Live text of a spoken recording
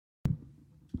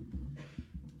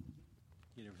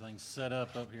Everything's set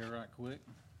up here right quick.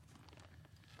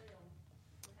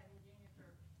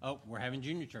 Oh, we're having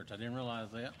junior church. I didn't realize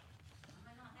that.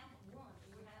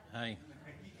 Hey,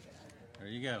 there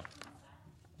you go.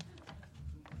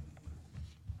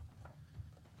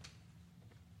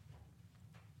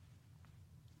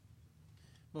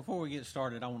 Before we get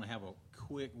started, I want to have a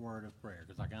quick word of prayer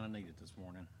because I kind of need it this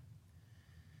morning.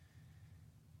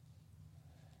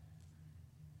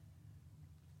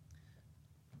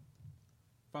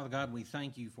 Father God, we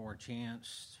thank you for a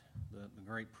chance, the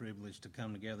great privilege to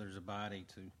come together as a body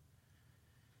to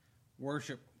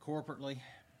worship corporately,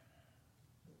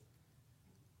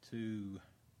 to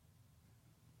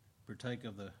partake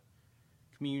of the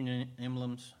communion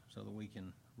emblems so that we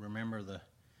can remember the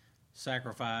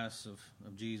sacrifice of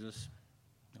Jesus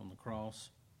on the cross.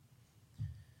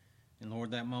 And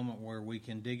Lord, that moment where we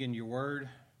can dig in your word,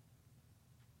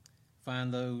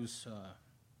 find those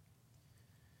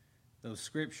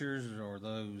scriptures or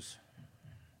those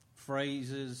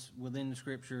phrases within the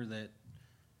scripture that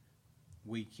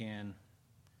we can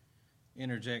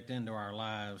interject into our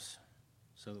lives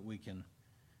so that we can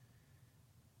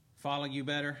follow you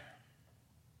better,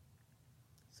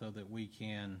 so that we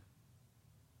can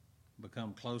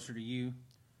become closer to you.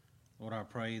 Lord, I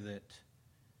pray that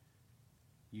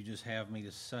you just have me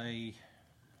to say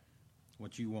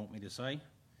what you want me to say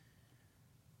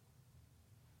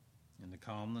and to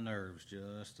calm the nerves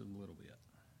just a little bit.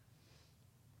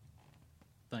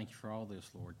 Thank you for all this,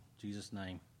 Lord. In Jesus'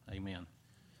 name, amen.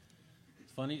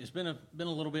 It's funny, it's been a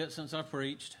little bit since I've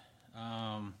preached.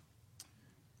 I've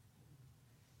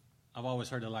always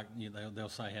heard they'll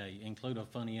say, hey, include a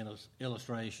funny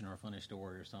illustration or a funny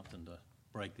story or something to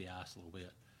break the ice a little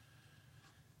bit.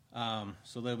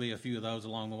 So there'll be a few of those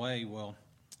along the way. Well,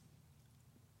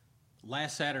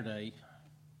 last Saturday,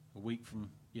 a week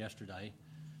from yesterday,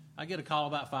 I get a call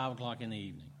about 5 o'clock in the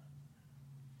evening.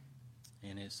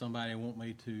 And it's somebody want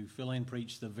me to fill in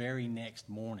preach the very next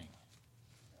morning.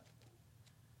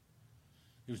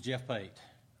 It was Jeff Pate.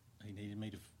 He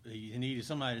needed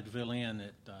somebody to fill in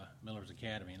at Miller's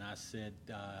Academy, and I said,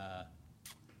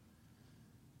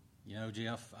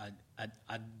 Jeff,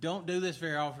 I don't do this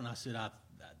very often. I said, I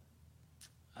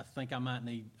think I might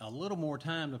need a little more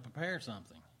time to prepare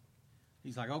something.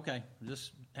 He's like, okay,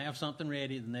 just have something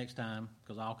ready the next time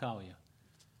because I'll call you.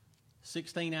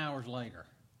 16 hours later,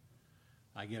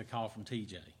 I get a call from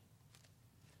TJ.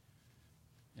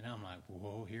 And I'm like,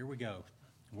 whoa, here we go.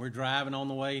 We're driving on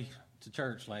the way to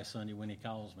church last Sunday when he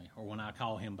calls me, or when I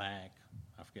call him back.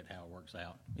 I forget how it works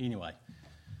out. Anyway.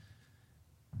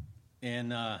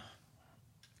 And I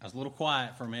was a little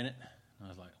quiet for a minute. I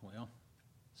was like, well,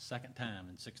 second time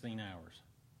in 16 hours.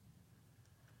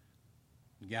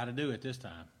 You got to do it this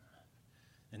time.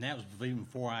 And that was even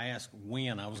before I asked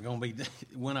when I was going to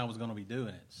be doing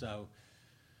it. So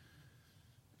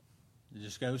it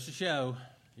just goes to show,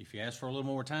 if you ask for a little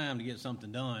more time to get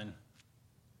something done,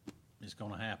 it's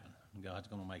going to happen. God's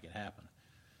going to make it happen.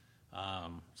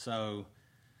 So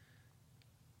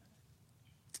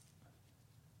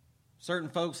certain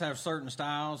folks have certain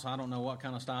styles. I don't know what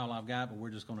kind of style I've got, but we're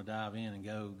just going to dive in and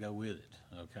go with it.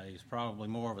 Okay, it's probably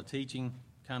more of a teaching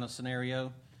kind of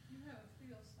scenario. You have a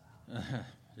field style.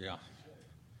 Yeah.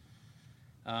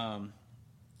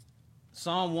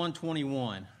 Psalm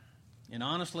 121. And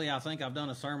honestly, I think I've done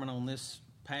a sermon on this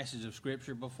passage of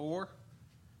Scripture before.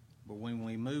 But when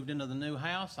we moved into the new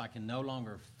house, I can no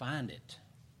longer find it.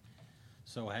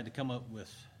 So I had to come up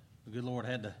with, the good Lord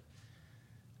had to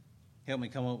help me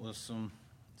come up with some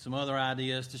other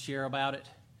ideas to share about it.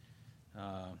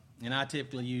 And I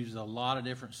typically use a lot of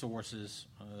different sources,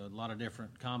 a lot of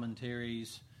different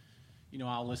commentaries.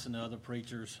 I'll listen to other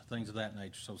preachers, things of that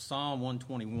nature. So Psalm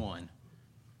 121,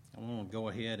 I want to go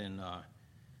ahead and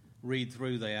read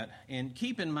through that. And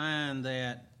keep in mind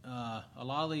that a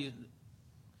lot of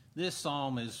this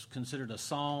psalm is considered a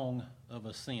song of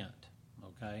ascent,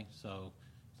 okay? So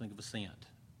think of ascent.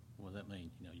 What does that mean?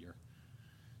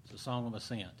 It's a song of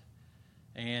ascent.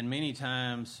 And many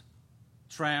times,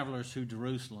 travelers to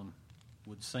Jerusalem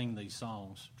would sing these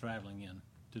songs traveling in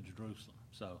to Jerusalem.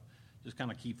 So just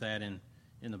kind of keep that in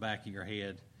the back of your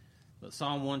head. But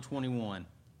Psalm 121,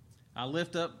 I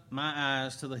lift up my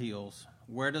eyes to the hills.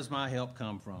 Where does my help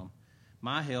come from?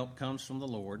 My help comes from the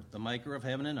Lord, the maker of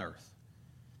heaven and earth.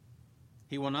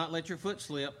 He will not let your foot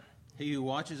slip. He who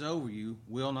watches over you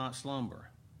will not slumber.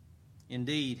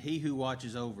 Indeed, he who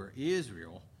watches over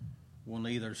Israel will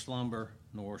neither slumber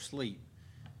nor sleep.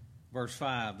 Verse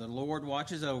 5, the Lord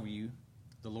watches over you.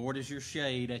 The Lord is your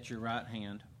shade at your right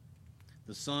hand.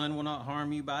 The sun will not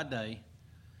harm you by day,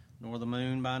 nor the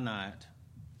moon by night.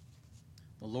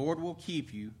 The Lord will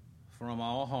keep you from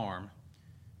all harm.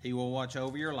 He will watch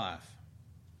over your life.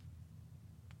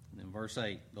 And then verse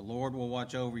 8, the Lord will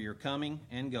watch over your coming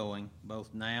and going,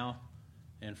 both now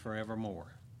and forevermore.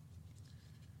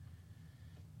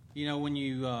 You know, when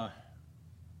you,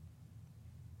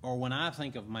 or when I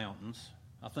think of mountains,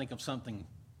 I think of something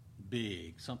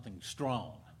big, something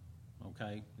strong,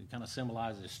 okay? It kind of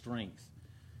symbolizes strength,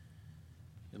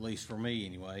 at least for me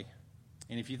anyway.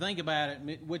 And if you think about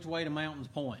it, which way do mountains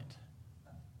point?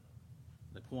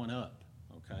 They point up,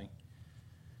 okay?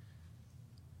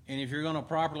 And if you're going to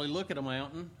properly look at a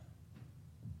mountain,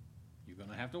 you're going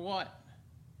to have to what?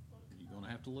 You're going to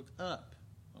have to look up,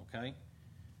 okay?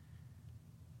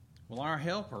 Well, our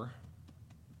helper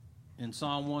in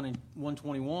Psalm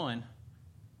 121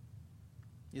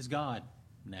 is God,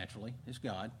 naturally. It's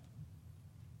God.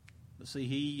 But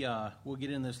see, we'll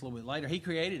get into this a little bit later. He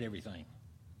created everything.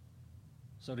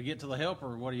 So to get to the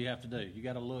helper, what do you have to do? You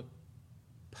got to look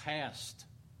past.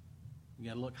 You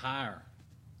got to look higher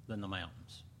than the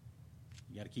mountains.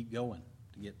 You got to keep going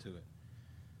to get to it.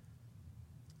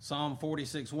 Psalm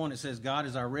 46:1, it says, God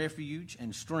is our refuge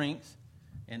and strength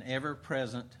and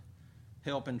ever-present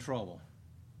help in trouble.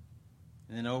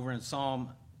 And then over in Psalm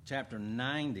chapter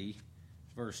 90,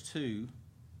 verse 2,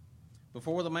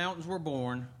 before the mountains were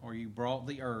born, or you brought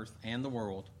the earth and the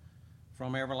world,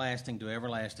 from everlasting to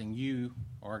everlasting, you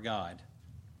are God.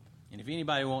 And if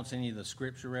anybody wants any of the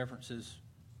scripture references,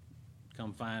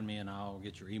 come find me and I'll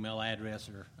get your email address,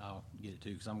 or I'll get it to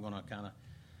you, because I'm going to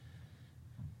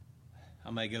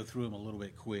I may go through them a little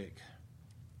bit quick.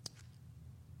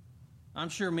 I'm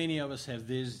sure many of us have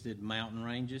visited mountain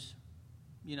ranges,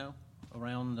 you know,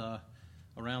 around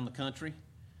the country.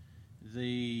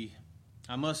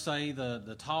 I must say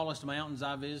the tallest mountains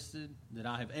I visited, that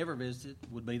I have ever visited,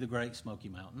 would be the Great Smoky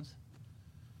Mountains.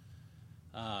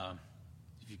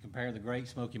 If you compare the Great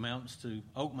Smoky Mountains to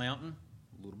Oak Mountain,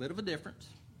 a little bit of a difference,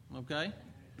 okay?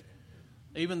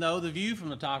 Even though the view from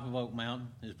the top of Oak Mountain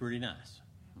is pretty nice,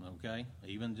 okay?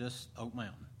 Even just Oak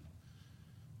Mountain.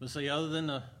 But see, other than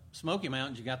the Smoky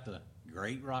Mountains, you got the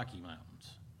Great Rocky Mountains.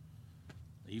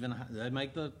 Even they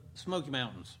make the Smoky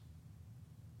Mountains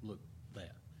look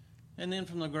that. And then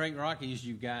from the Great Rockies,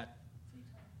 you've got,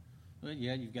 well,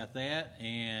 yeah, you've got that,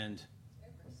 and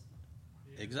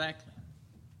exactly.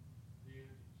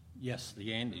 Yes,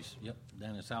 the Andes. Yep,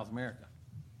 down in South America.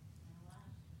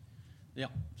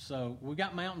 Yep. So we've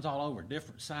got mountains all over,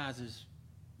 different sizes,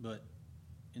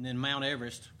 and then Mount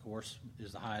Everest, of course,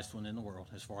 is the highest one in the world.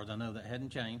 As far as I know, that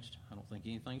hadn't changed. I don't think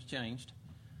anything's changed.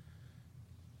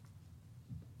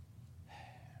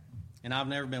 And I've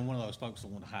never been one of those folks that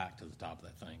want to hike to the top of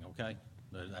that thing, okay?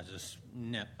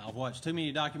 No. I've watched too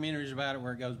many documentaries about it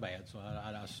where it goes bad, so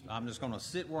I'm just going to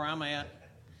sit where I'm at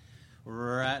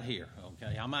right here,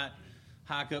 okay? I might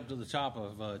hike up to the top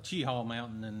of Cheahaw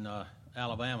Mountain in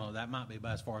Alabama. That might be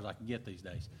about as far as I can get these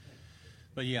days.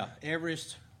 But yeah,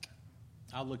 Everest,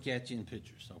 I'll look at you in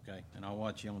pictures, okay? And I'll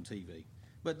watch you on TV.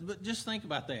 But just think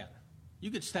about that. You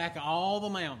could stack all the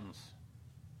mountains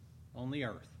on the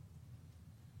earth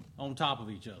on top of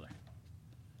each other.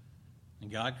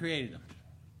 And God created them.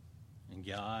 And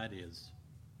God is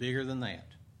bigger than that,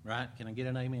 right? Can I get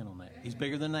an amen on that? He's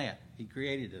bigger than that. He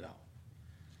created it all.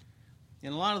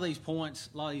 And a lot of these points,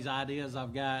 a lot of these ideas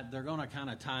I've got, they're going to kind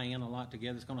of tie in a lot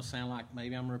together. It's going to sound like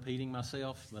maybe I'm repeating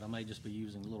myself, but I may just be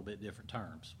using a little bit different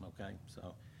terms, okay?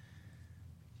 So,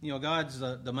 you know, God's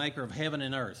the maker of heaven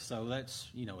and earth. So that's,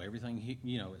 you know, everything,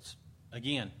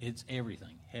 it's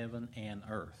everything, heaven and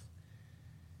earth.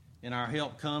 And our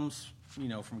help comes, you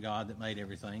know, from God that made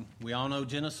everything. We all know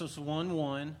Genesis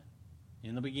 1:1,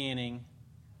 in the beginning.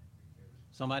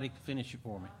 Somebody finish it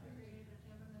for me.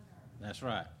 That's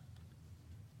right.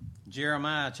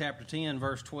 Jeremiah chapter 10,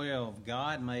 verse 12,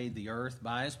 God made the earth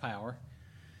by his power.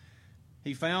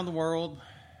 He found the world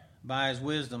by his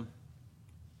wisdom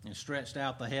and stretched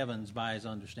out the heavens by his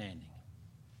understanding.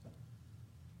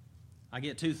 I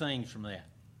get two things from that.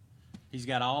 He's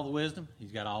got all the wisdom,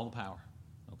 he's got all the power.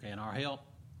 Okay, and our help,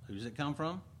 who does it come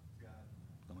from? God.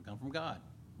 It's going to come from God,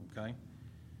 okay?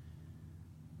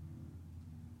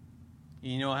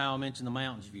 You know how I mentioned the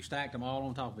mountains. If you stacked them all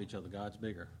on top of each other, God's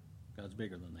bigger. God's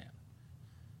bigger than that.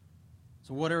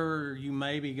 So whatever you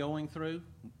may be going through,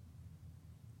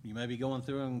 you may be going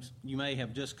through, and you may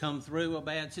have just come through a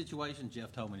bad situation.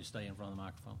 Jeff told me to stay in front of the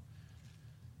microphone.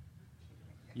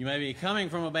 You may be coming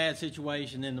from a bad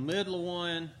situation, in the middle of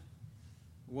one,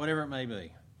 whatever it may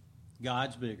be.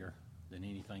 God's bigger than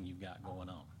anything you've got going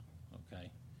on, okay?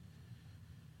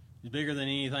 He's bigger than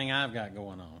anything I've got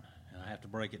going on, and I have to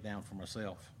break it down for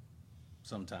myself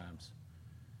sometimes.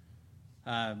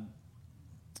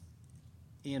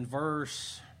 In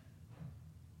verse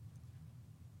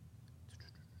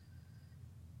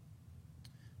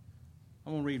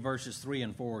I'm going to read verses 3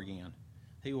 and 4 again.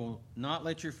 He will not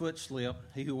let your foot slip.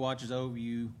 He who watches over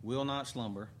you will not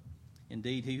slumber.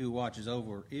 Indeed, he who watches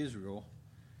over Israel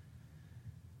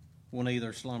will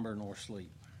neither slumber nor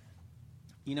sleep.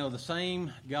 You know, the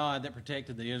same God that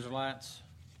protected the Israelites,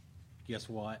 guess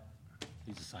what?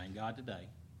 He's the same God today.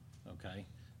 Okay?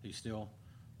 He's still,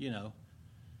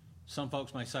 some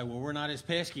folks may say, well, we're not as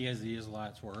pesky as the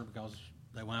Israelites were because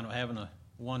they wound up having to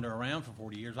wander around for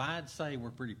 40 years. I'd say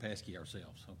we're pretty pesky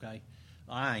ourselves, okay?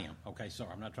 I am. Okay, sorry.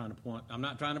 I'm not trying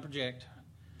to project.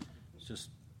 It's just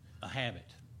a habit.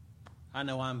 I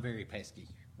know I'm very pesky,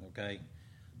 okay?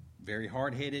 Very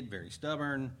hard-headed, very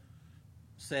stubborn,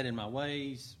 set in my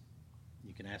ways.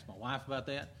 You can ask my wife about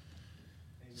that.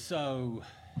 So,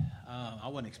 I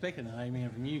wasn't expecting an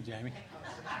amen from you, Jamie.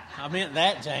 I meant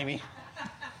that, Jamie.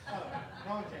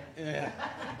 Yeah.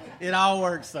 It all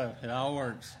works, though. It all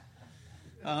works.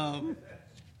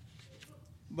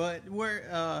 But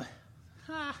we're...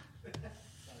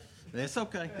 That's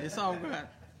okay. It's all right.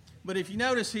 But if you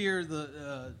notice here,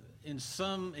 in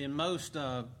most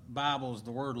Bibles,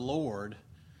 the word Lord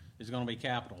is going to be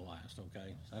capitalized.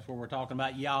 Okay, so that's where we're talking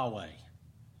about Yahweh.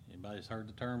 Anybody's heard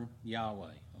the term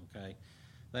Yahweh? Okay,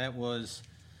 that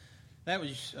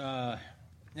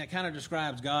kind of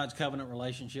describes God's covenant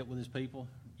relationship with His people,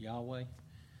 Yahweh.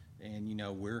 And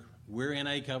we're in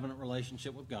a covenant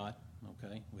relationship with God.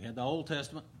 Okay, we had the Old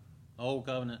Testament. Old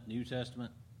Covenant, New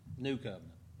Testament, New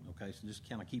Covenant. Okay, so just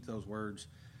kind of keep those words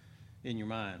in your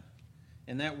mind.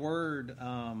 And that word,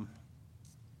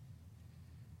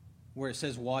 where it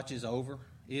says watches over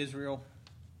Israel,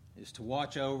 is to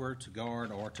watch over, to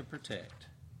guard, or to protect.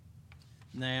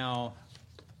 Now,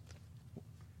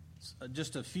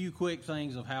 just a few quick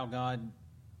things of how God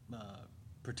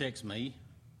protects me,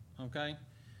 okay?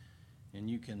 And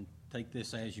you can take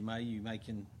this as you may. You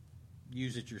can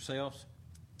use it yourselves.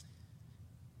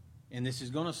 And this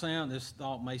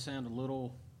thought may sound a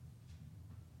little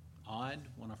odd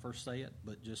when I first say it,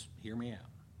 but just hear me out,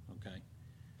 okay?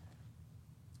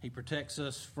 He protects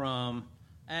us from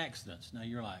accidents. Now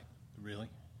you're like, really?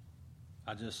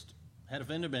 I just had a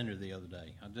fender bender the other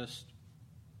day. I just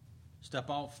stepped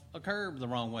off a curb the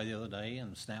wrong way the other day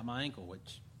and snapped my ankle,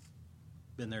 which,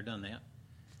 been there, done that.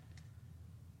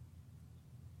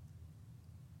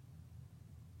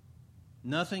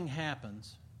 Nothing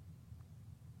happens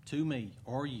to me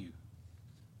or you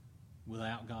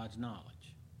without God's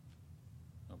knowledge.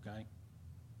 Okay?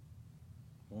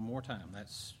 One more time.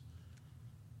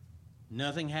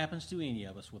 Nothing happens to any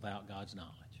of us without God's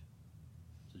knowledge.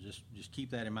 So just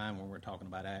keep that in mind when we're talking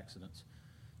about accidents.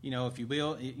 If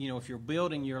you're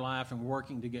building your life and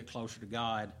working to get closer to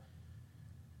God,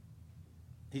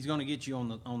 He's going to get you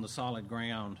on the solid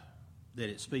ground that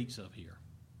it speaks of here.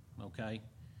 Okay?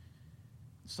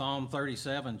 Psalm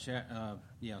 37,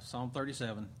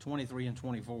 23 and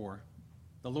 24.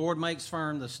 The Lord makes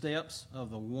firm the steps of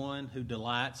the one who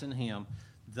delights in Him.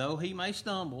 Though he may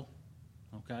stumble,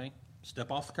 okay,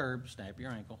 step off the curb, snap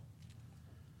your ankle,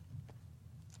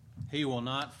 he will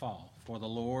not fall, for the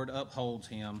Lord upholds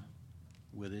him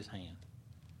with His hand.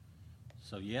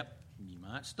 So, yep, you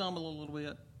might stumble a little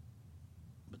bit,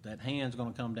 but that hand's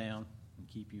going to come down and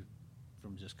keep you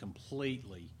from just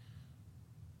completely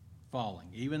falling,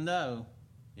 even though,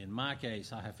 in my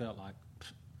case, I have felt like,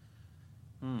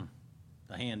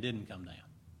 the hand didn't come down.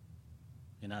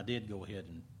 And I did go ahead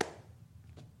and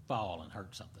fall and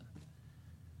hurt something.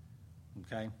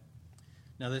 Okay?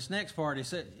 Now, this next part, he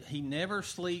said, He never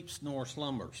sleeps nor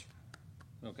slumbers.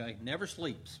 Okay? Never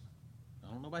sleeps. I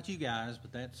don't know about you guys,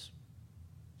 but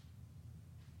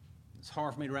it's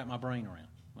hard for me to wrap my brain around.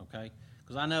 Okay?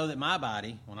 Because I know that my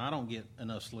body, when I don't get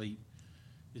enough sleep,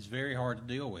 is very hard to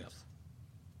deal with.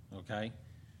 Okay?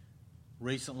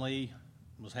 Recently,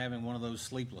 was having one of those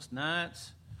sleepless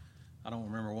nights. I don't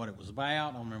remember what it was about.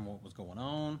 I don't remember what was going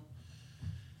on.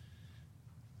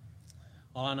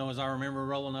 All I know is I remember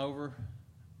rolling over.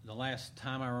 The last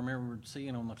time I remembered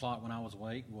seeing on the clock when I was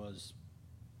awake was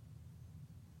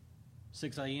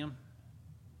 6 a.m.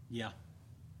 Yeah.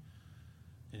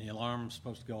 And the alarm's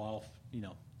supposed to go off,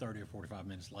 30 or 45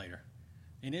 minutes later.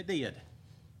 And it did.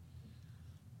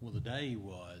 Well, the day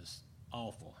was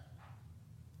awful.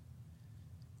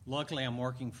 Luckily, I'm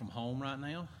working from home right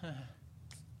now,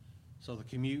 so the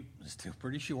commute is still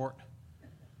pretty short.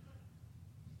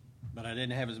 But I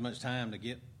didn't have as much time to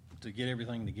get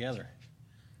everything together.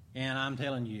 And I'm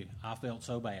telling you, I felt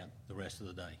so bad the rest of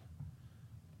the day.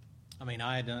 I mean,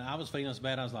 I was feeling so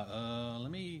bad, I was like, let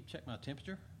me check my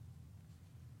temperature.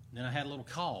 And then I had a little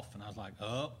cough, and I was like,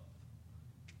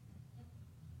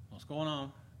 what's going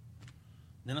on?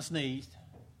 Then I sneezed.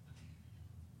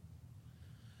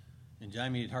 And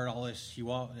Jamie had heard all this. She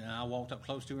walked, and I walked up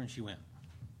close to her, and she went.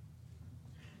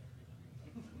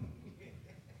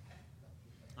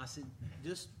 I said,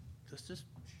 just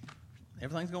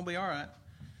everything's going to be all right.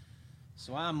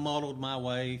 So I muddled my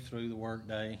way through the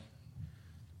workday.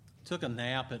 Took a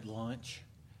nap at lunch.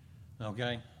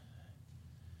 Okay.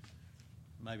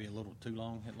 Maybe a little too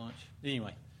long at lunch.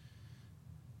 Anyway.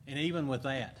 And even with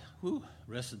that, the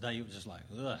rest of the day it was just like,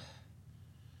 ugh.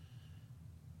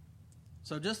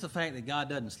 So just the fact that God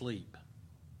doesn't sleep,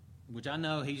 which I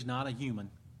know He's not a human,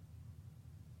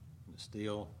 it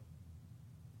still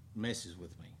messes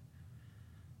with me.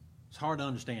 It's hard to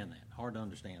understand that.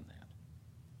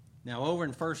 Now over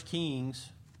in 1 Kings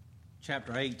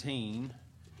chapter 18,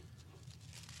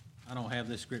 I don't have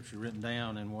this scripture written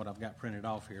down in what I've got printed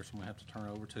off here, so I'm going to have to turn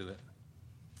over to it.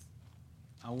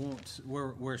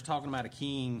 Where it's talking about a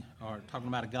king, or talking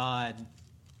about a God,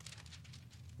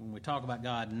 when we talk about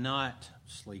God not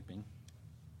sleeping.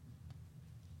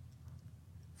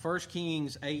 1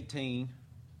 Kings 18,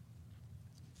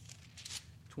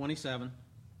 27.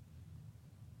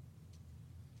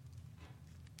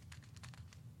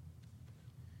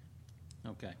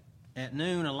 Okay. At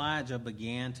noon, Elijah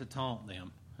began to taunt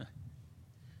them.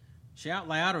 Shout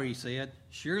louder, he said.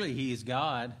 Surely he is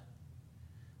God.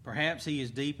 Perhaps he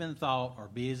is deep in thought or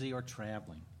busy or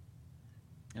traveling.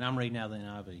 And I'm reading out of the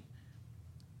NIV.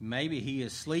 Maybe he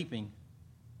is sleeping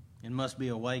and must be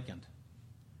awakened.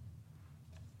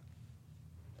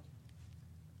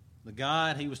 The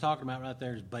God he was talking about right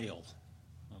there is Baal.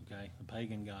 Okay, the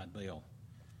pagan god Baal,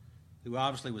 who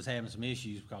obviously was having some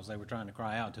issues because they were trying to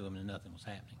cry out to him and nothing was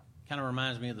happening. Kind of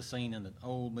reminds me of the scene in the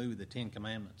old movie, The Ten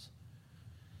Commandments.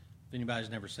 If anybody's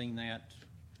never seen that,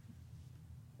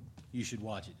 you should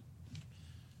watch it.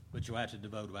 But you'll have to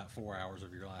devote about 4 hours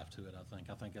of your life to it, I think.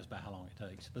 I think that's about how long it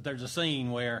takes. But there's a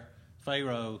scene where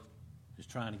Pharaoh is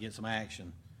trying to get some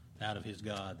action out of his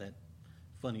God, that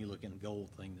funny-looking gold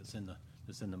thing that's in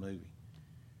the movie.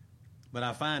 But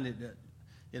I find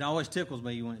it always tickles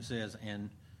me when it says, and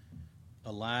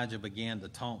Elijah began to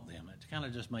taunt them. It kind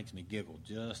of just makes me giggle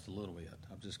just a little bit.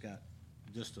 I've just got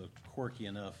just a quirky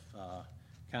enough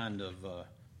kind of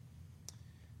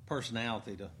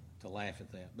personality to laugh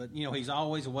at that. But, he's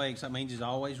always awake, so that means he's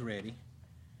always ready.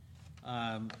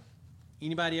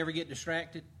 Anybody ever get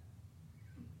distracted?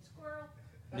 Squirrel.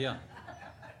 Yeah,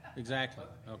 exactly,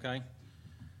 okay?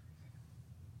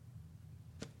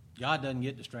 God doesn't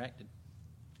get distracted.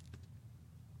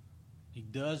 He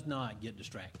does not get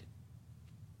distracted.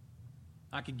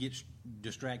 I could get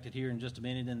distracted here in just a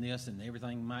minute in this, and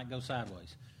everything might go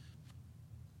sideways.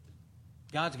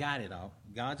 God's got it all.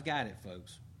 God's got it,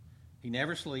 folks. He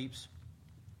never sleeps.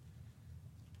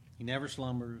 He never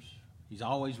slumbers. He's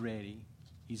always ready.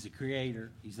 He's the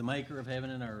creator. He's the maker of heaven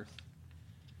and earth.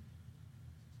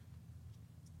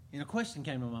 And a question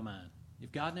came to my mind.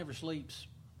 If God never sleeps,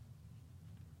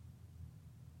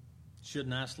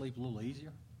 shouldn't I sleep a little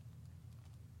easier?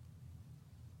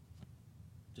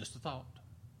 Just a thought.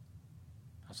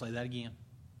 I'll say that again.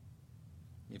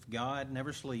 If God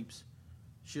never sleeps,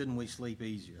 shouldn't we sleep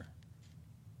easier?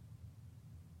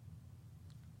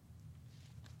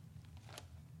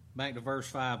 Back to verse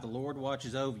 5. The Lord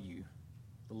watches over you.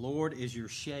 The Lord is your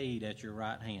shade at your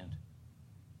right hand.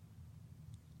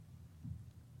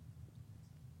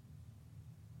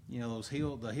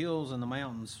 The hills and the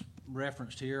mountains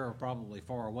referenced here are probably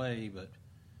far away, but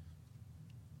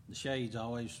the shade's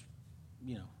always,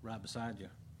 right beside you.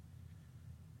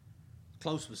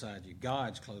 Close beside you.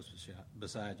 God's close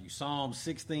beside you. Psalm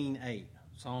 16:8.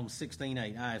 Psalm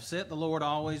 16:8. I have set the Lord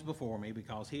always before me,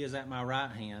 because he is at my right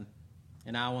hand,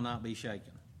 and I will not be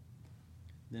shaken.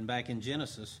 Then back in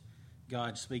Genesis,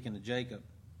 God speaking to Jacob.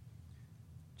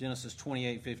 Genesis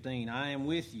 28:15. I am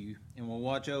with you and will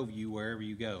watch over you wherever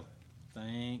you go.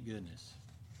 Thank goodness.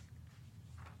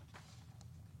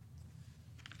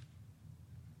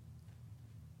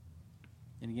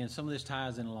 And again, some of this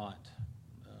ties in a lot.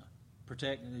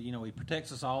 He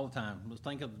protects us all the time. Let's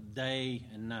think of day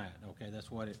and night. Okay, that's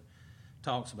what it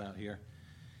talks about here.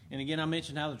 And again, I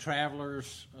mentioned how the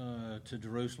travelers to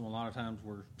Jerusalem a lot of times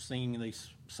were singing these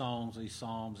psalms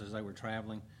as they were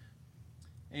traveling.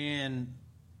 And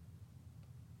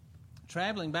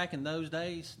traveling back in those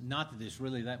days, not that it's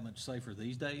really that much safer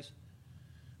these days,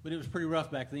 but it was pretty rough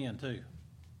back then too.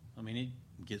 I mean, it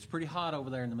gets pretty hot over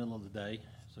there in the middle of the day,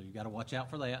 so you got to watch out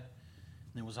for that.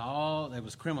 And there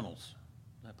was criminals.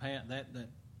 That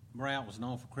route was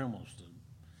known for criminals to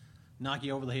knock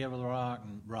you over the head with a rock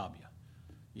and rob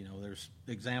you. There's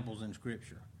examples in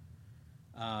Scripture.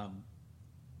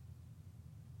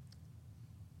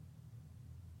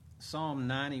 Psalm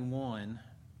 91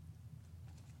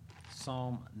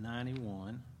 Psalm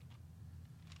 91.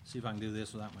 See if I can do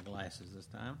this without my glasses this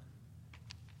time.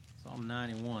 Psalm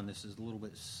 91, this is a little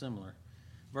bit similar.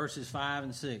 Verses 5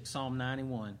 and 6, Psalm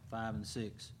 91, 5 and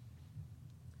 6.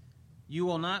 You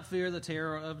will not fear the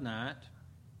terror of night,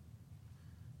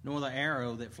 nor the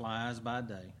arrow that flies by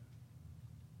day,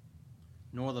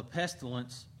 nor the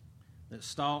pestilence that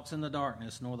stalks in the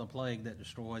darkness, nor the plague that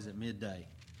destroys at midday.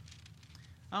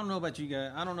 I don't know about you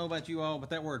guys, I don't know about you all,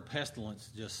 but that word pestilence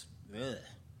just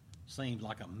seems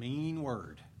like a mean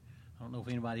word. I don't know if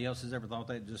anybody else has ever thought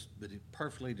that, but it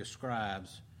perfectly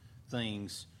describes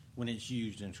things when it's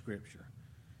used in Scripture.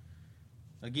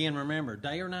 Again, remember,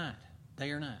 day or night.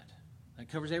 That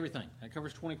covers everything. That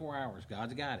covers 24 hours.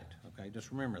 God's got it. Okay,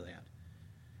 just remember that.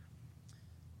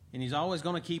 And He's always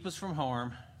going to keep us from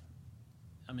harm.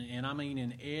 I mean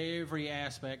in every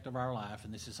aspect of our life,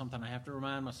 and this is something I have to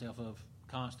remind myself of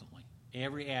constantly.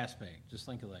 Every aspect. Just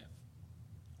think of that.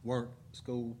 Work,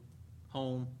 school,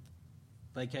 home,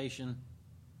 vacation,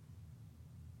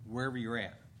 wherever you're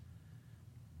at.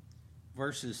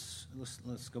 Verses,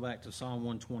 let's go back to Psalm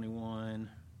 121.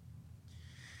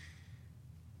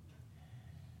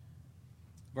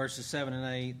 Verses 7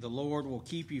 and 8, the Lord will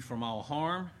keep you from all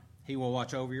harm. He will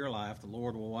watch over your life. The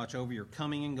Lord will watch over your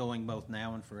coming and going both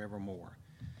now and forevermore.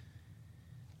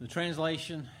 The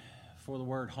translation for the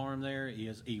word harm there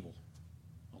is evil.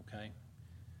 Okay?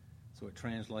 So it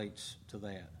translates to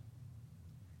that.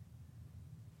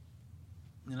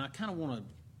 And I kind of want to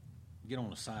get on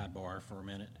a sidebar for a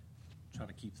minute. Try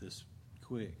to keep this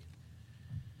quick.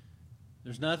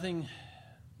 There's nothing,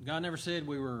 God never said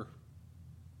we were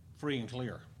free and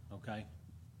clear, okay?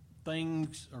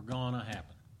 Things are going to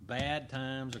happen. Bad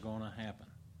times are going to happen.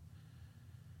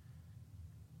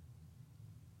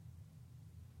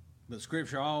 But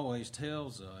Scripture always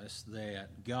tells us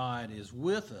that God is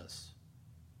with us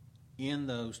in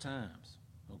those times,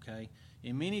 okay?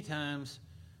 And many times,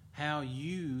 how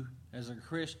you, as a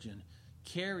Christian,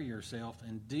 carry yourself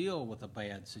and deal with a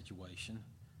bad situation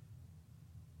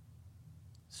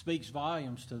speaks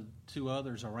volumes to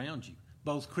others around you,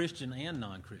 both Christian and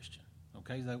non-Christian.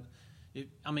 Okay,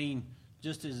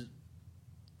 just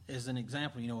as an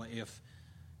example,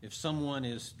 if someone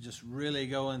is just really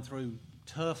going through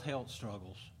tough health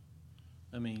struggles,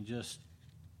 just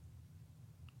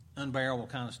unbearable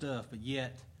kind of stuff, but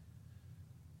yet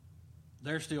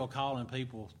they're still calling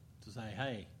people to say,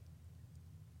 hey,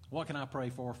 what can I pray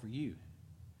for you?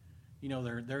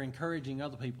 They're encouraging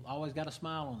other people. Always got a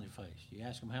smile on their face. You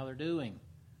ask them how they're doing.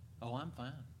 Oh, I'm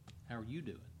fine. How are you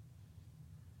doing?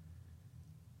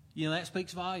 That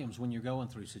speaks volumes when you're going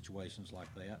through situations like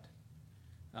that.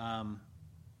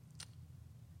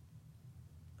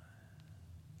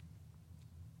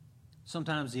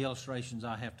 Sometimes the illustrations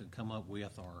I have to come up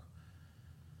with are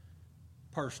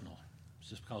personal. It's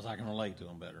just because I can relate to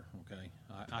them better, okay?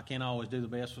 I can't always do the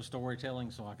best with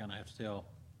storytelling, so I kind of have to tell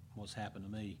what's happened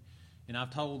to me. And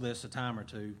I've told this a time or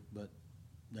two, but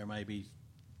there may be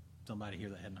somebody here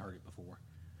that hadn't heard it before.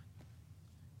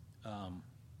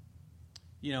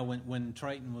 When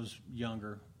Trayton was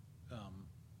younger,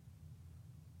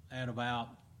 at about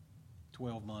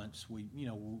 12 months, we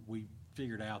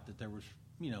figured out that there was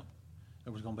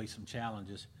going to be some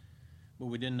challenges, but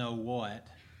we didn't know what.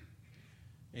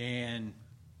 And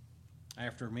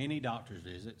after many doctor's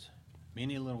visits,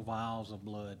 many little vials of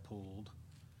blood pulled,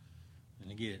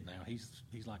 and I get it now, he's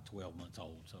like 12 months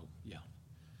old, so yeah,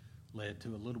 led to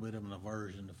a little bit of an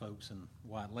aversion to folks in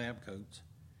white lab coats.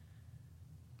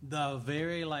 The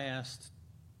very last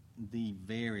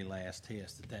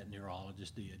test that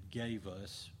neurologist did gave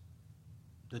us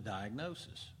the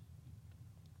diagnosis.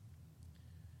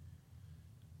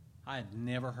 I had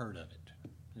never heard of it.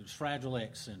 It was Fragile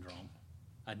X syndrome.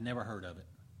 I'd never heard of it.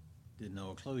 Didn't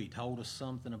know a clue. He told us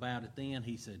something about it then.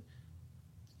 He said,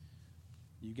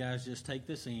 you guys just take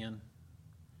this in.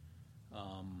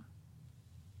 I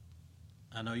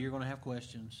know you're going to have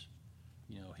questions.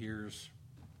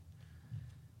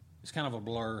 It's kind of a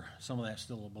blur. Some of that's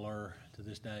still a blur to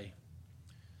this day.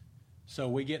 So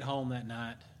we get home that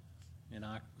night, and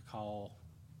I call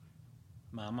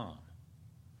my mom.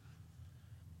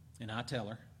 And I tell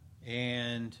her,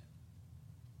 and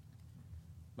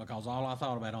because all I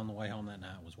thought about on the way home that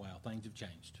night was, wow, things have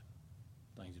changed.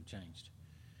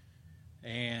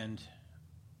 And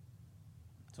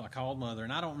so I called Mother,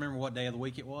 and I don't remember what day of the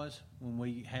week it was when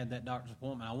we had that doctor's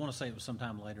appointment. I want to say it was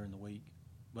sometime later in the week.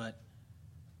 But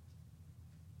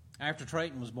after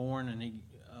Trayton was born and he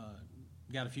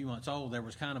got a few months old, there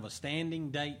was kind of a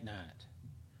standing date night.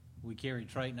 We carried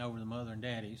Trayton over to Mother and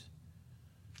Daddy's,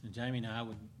 and Jamie and I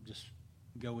would just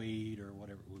go eat or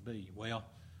whatever it would be. Well,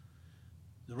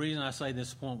 The reason I say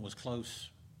this appointment was close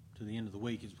to the end of the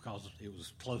week is because it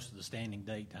was close to the standing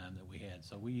date time that we had.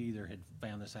 So we either had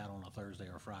found this out on a Thursday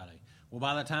or Friday. Well,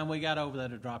 by the time we got over there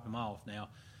to drop him off, now,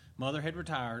 Mother had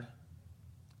retired,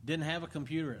 didn't have a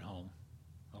computer at home,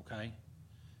 okay?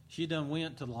 She done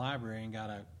went to the library and got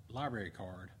a library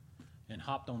card and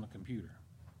hopped on the computer.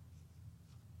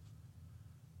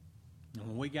 And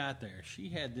when we got there, she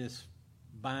had this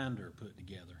binder put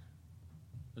together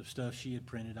of stuff she had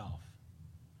printed off.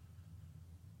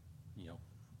 You know,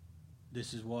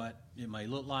 this is what it may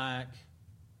look like,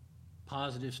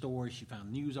 positive stories. She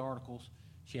found news articles.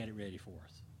 She had it ready for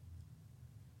us.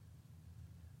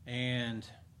 And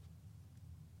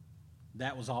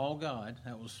that was all God.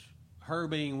 That was her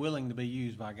being willing to be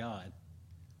used by God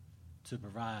to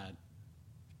provide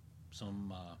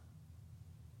some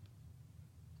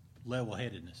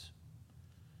level-headedness.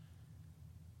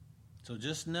 So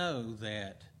just know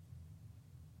that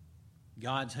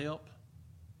God's help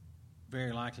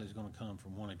very likely is going to come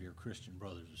from one of your Christian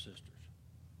brothers or sisters.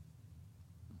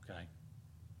 Okay?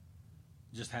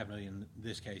 Just happened to be in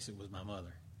this case, it was my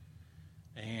mother.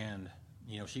 And,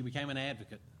 you know, she became an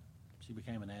advocate. She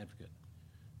became an advocate.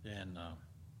 And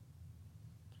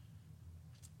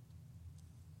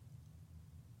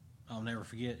I'll never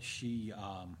forget, she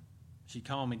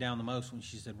calmed me down the most when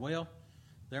she said, well,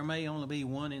 there may only be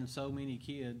one in so many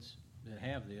kids that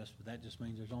have this, but that just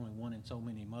means there's only one in so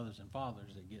many mothers and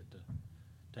fathers that get to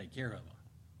take care of them.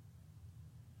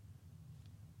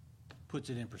 Puts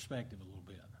it in perspective a little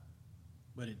bit,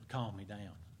 but it calmed me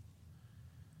down.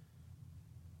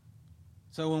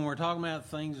 So when we're talking about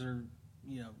things are,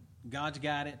 you know, God's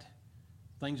got it,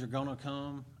 things are going to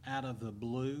come out of the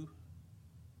blue,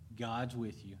 God's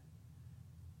with you.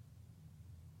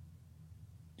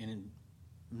 And in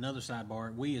another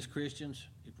sidebar, we as Christians,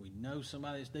 if we know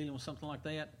somebody that's dealing with something like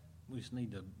that, we just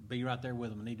need to be right there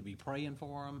with them. We need to be praying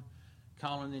for them,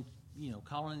 calling and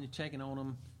checking on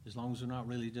them, as long as we're not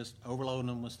really just overloading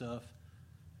them with stuff.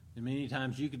 And many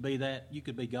times you could be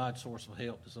God's source of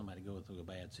help to somebody going through a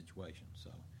bad situation.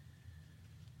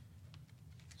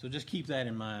 So just keep that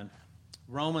in mind.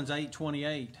 Romans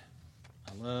 8:28,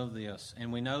 I love this.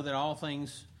 And we know that in all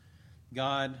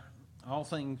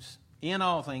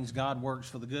things, God works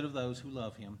for the good of those who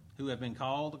love him, who have been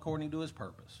called according to his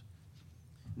purpose.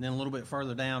 And then a little bit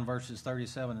further down, verses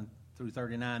 37 through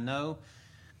 39, no,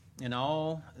 in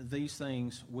all these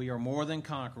things we are more than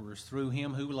conquerors through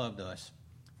him who loved us.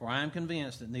 For I am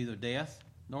convinced that neither death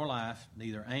nor life,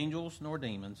 neither angels nor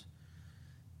demons,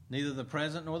 neither the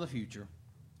present nor the future,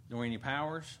 nor any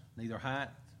powers, neither height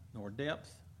nor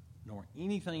depth, nor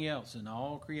anything else in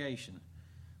all creation,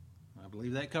 I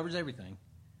believe that covers everything,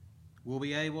 will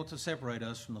be able to separate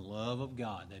us from the love of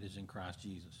God that is in Christ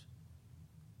Jesus.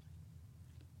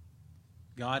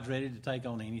 God's ready to take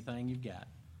on anything you've got.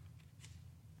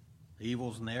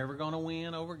 Evil's never going to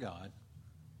win over God,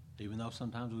 even though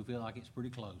sometimes we feel like it's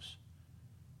pretty close.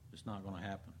 It's not going to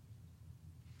happen.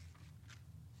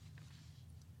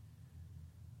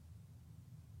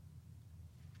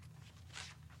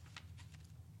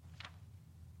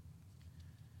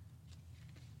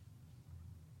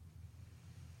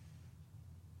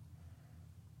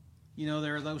 You know,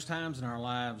 there are those times in our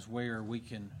lives where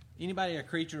anybody a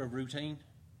creature of routine?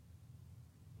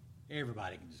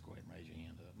 Everybody can just go ahead and raise your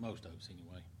hand up. Most of us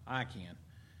anyway. I can.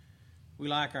 We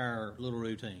like our little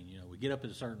routine. You know, we get up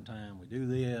at a certain time, we do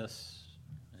this,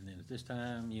 and then at this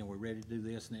time, you know, we're ready to do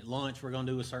this, and at lunch we're going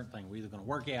to do a certain thing. We're either going to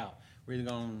work out, we're either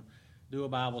going to do a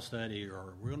Bible study,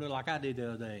 or we're going to do like I did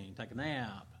the other day and take a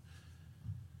nap.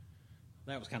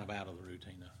 That was kind of out of the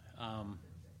routine, though.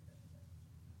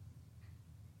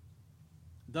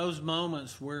 Those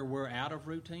moments where we're out of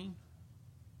routine,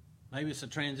 maybe it's a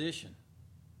transition.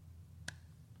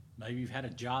 Maybe you've had a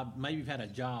job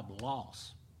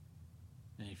loss.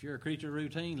 And if you're a creature of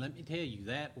routine, let me tell you,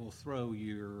 that's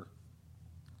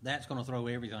going to throw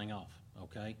everything off,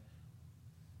 okay?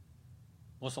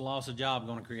 What's the loss of job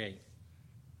going to create?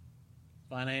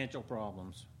 Financial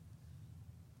problems.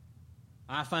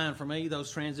 I find for me,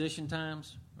 those transition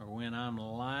times are when I'm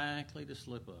likely to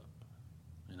slip up.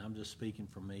 And I'm just speaking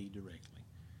for me directly.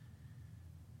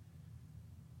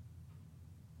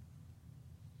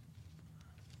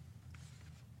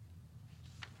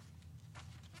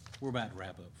 We're about to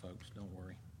wrap up, folks. Don't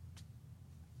worry.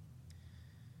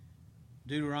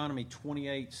 Deuteronomy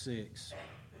 28:6.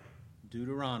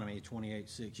 Deuteronomy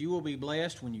 28:6. You will be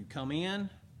blessed when you come in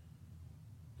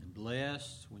and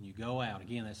blessed when you go out.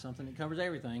 Again, that's something that covers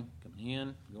everything. Coming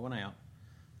in, going out.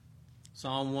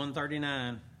 Psalm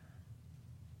 139.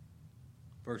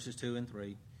 Verses 2 and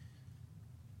 3.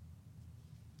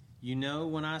 You know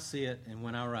when I sit and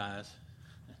when I rise.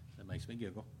 That makes me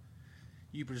giggle.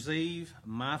 You perceive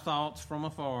my thoughts from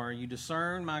afar. You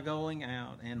discern my going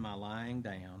out and my lying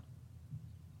down.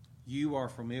 You are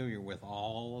familiar with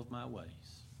all of my ways.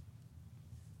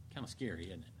 Kind of scary,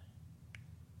 isn't it?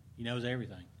 He knows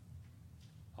everything.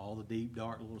 All the deep,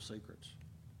 dark little secrets.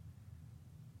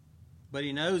 But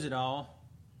he knows it all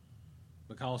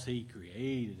because he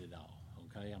created it all.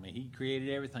 Okay? I mean, he created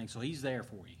everything, so he's there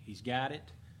for you. He's got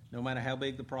it, no matter how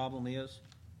big the problem is.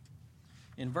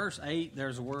 In verse 8,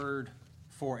 there's a word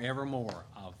forevermore.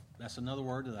 That's another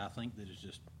word that I think that is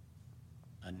just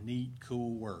a neat,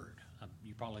 cool word.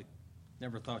 You probably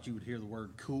never thought you would hear the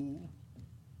word cool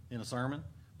in a sermon,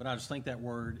 but I just think that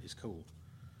word is cool.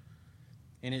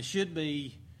 And it should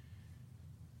be,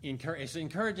 it's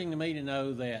encouraging to me to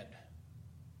know that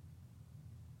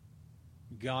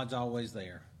God's always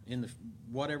there.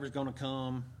 Whatever's going to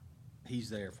come, he's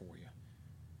there for you.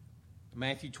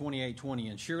 Matthew 28:20,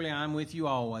 and surely I'm with you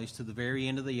always to the very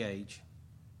end of the age.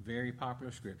 Very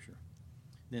popular scripture.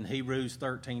 Then Hebrews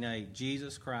 13:8,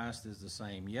 Jesus Christ is the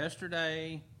same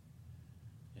yesterday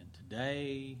and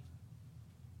today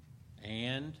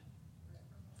and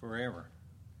forever.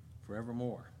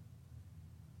 Forevermore.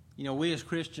 You know, we as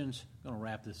Christians, I'm going to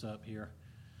wrap this up here.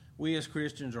 We as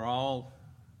Christians are all,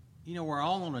 we're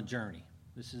all on a journey.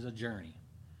 This is a journey.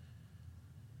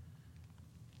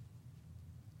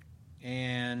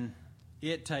 And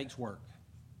it takes work.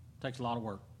 It takes a lot of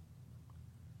work.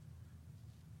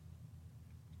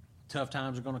 Tough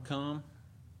times are going to come.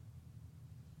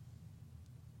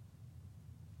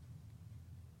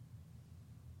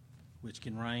 Which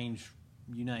can range,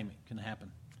 you name it, can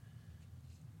happen.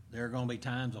 There are going to be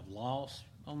times of loss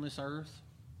on this earth.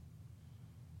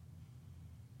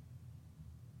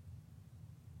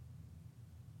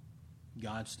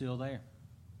 God's still there.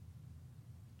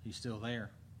 He's still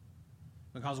there.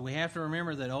 Because we have to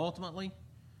remember that ultimately,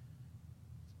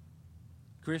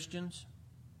 Christians,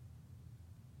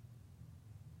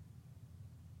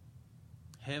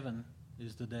 heaven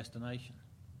is the destination.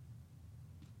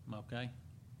 Okay?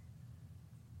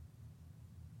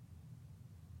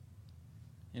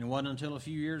 And it wasn't until a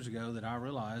few years ago that I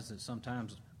realized that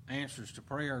sometimes answers to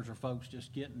prayers are folks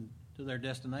just getting to their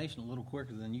destination a little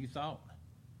quicker than you thought.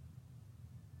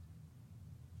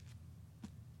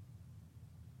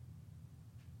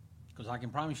 Because I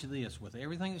can promise you this, with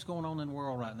everything that's going on in the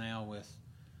world right now with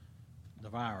the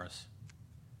virus,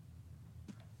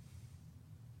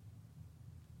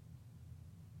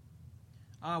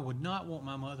 I would not want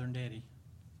my mother and daddy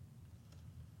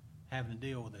having to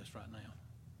deal with this right now.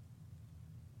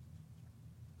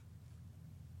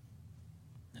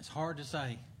 It's hard to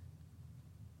say.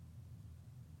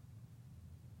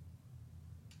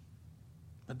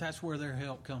 But that's where their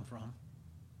help come from.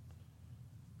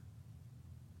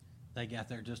 They got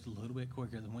there just a little bit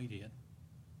quicker than we did.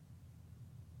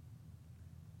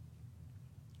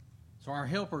 So our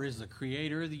helper is the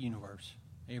creator of the universe,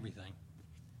 everything.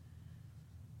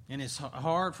 And it's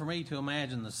hard for me to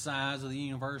imagine the size of the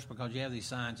universe because you have these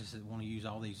scientists that want to use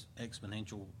all these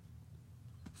exponential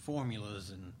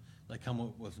formulas and they come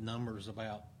up with numbers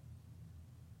about,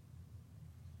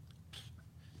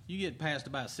 you get past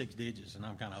about 6 digits and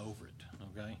I'm kind of over it,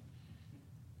 okay?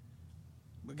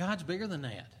 But God's bigger than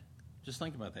that. Just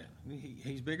think about that.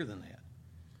 He's bigger than that.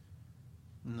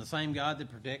 And the same God that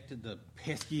protected the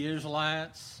pesky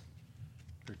Israelites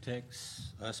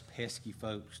protects us pesky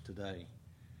folks today.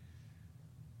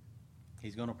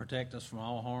 He's going to protect us from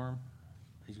all harm.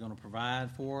 He's going to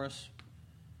provide for us.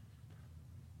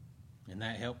 And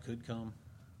that help could come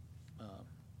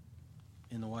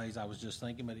in the ways I was just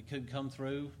thinking, but it could come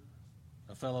through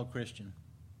a fellow Christian.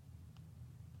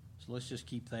 So let's just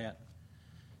keep that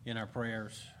in our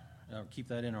prayers, keep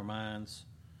that in our minds.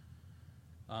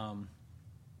 I'm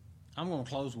going to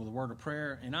close with a word of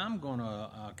prayer, and I'm going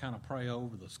to kind of pray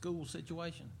over the school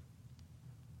situation,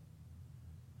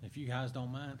 if you guys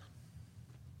don't mind.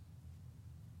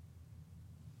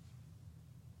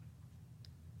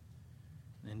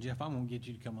 And Jeff, I'm going to get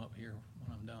you to come up here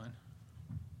when I'm done.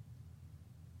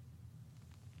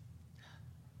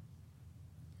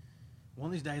 One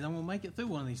of these days, I'm going to make it through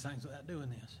one of these things without doing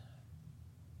this.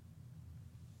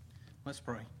 Let's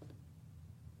pray.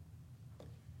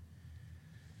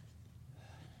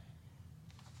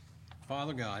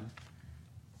 Father God,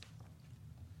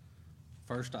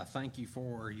 first I thank you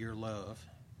for your love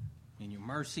and your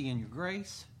mercy and your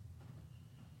grace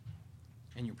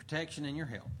and your protection and your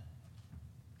help,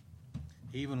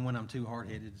 even when I'm too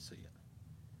hard-headed to see it.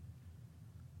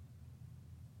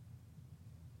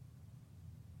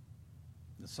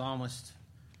 The psalmist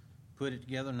put it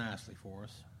together nicely for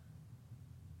us.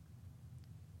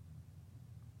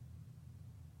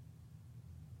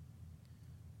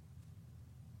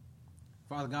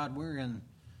 Father God, we're in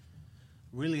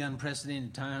really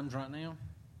unprecedented times right now.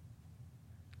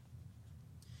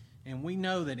 And we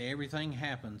know that everything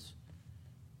happens.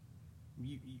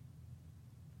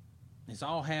 It's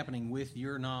all happening with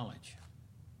your knowledge.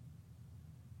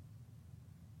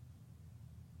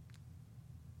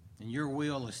 And your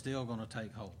will is still going to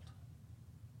take hold.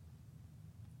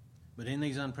 But in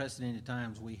these unprecedented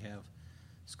times, we have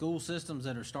school systems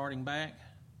that are starting back.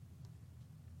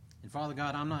 And Father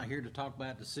God, I'm not here to talk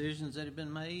about decisions that have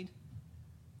been made,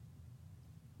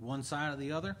 one side or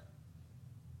the other.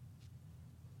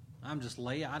 I just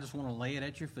want to lay it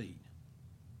at your feet.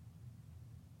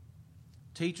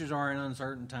 Teachers are in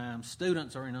uncertain times.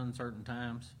 Students are in uncertain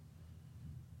times.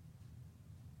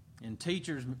 And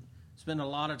teachers spend a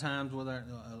lot of times with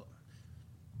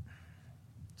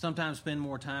sometimes spend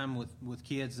more time with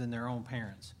kids than their own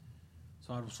parents.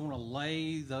 So I just want to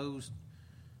lay those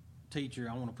teachers,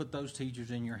 I want to put those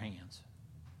teachers in your hands.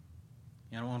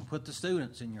 And I want to put the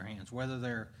students in your hands, whether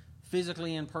they're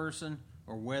physically in person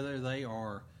or whether they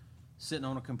are sitting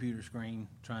on a computer screen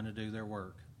trying to do their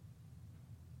work.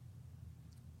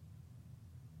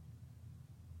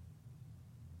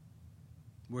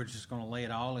 We're just going to lay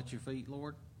it all at your feet,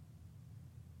 Lord,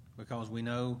 because we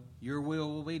know your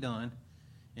will be done,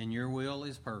 and your will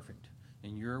is perfect,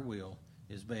 and your will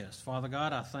is best. Father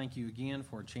God, I thank you again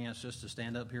for a chance just to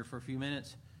stand up here for a few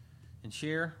minutes and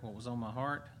share what was on my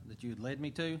heart that you had led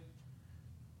me to.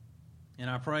 And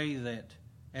I pray that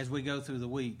as we go through the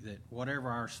week, that whatever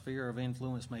our sphere of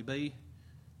influence may be,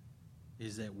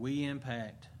 is that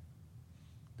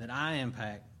I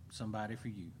impact somebody for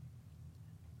you.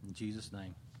 In Jesus'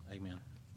 name, amen.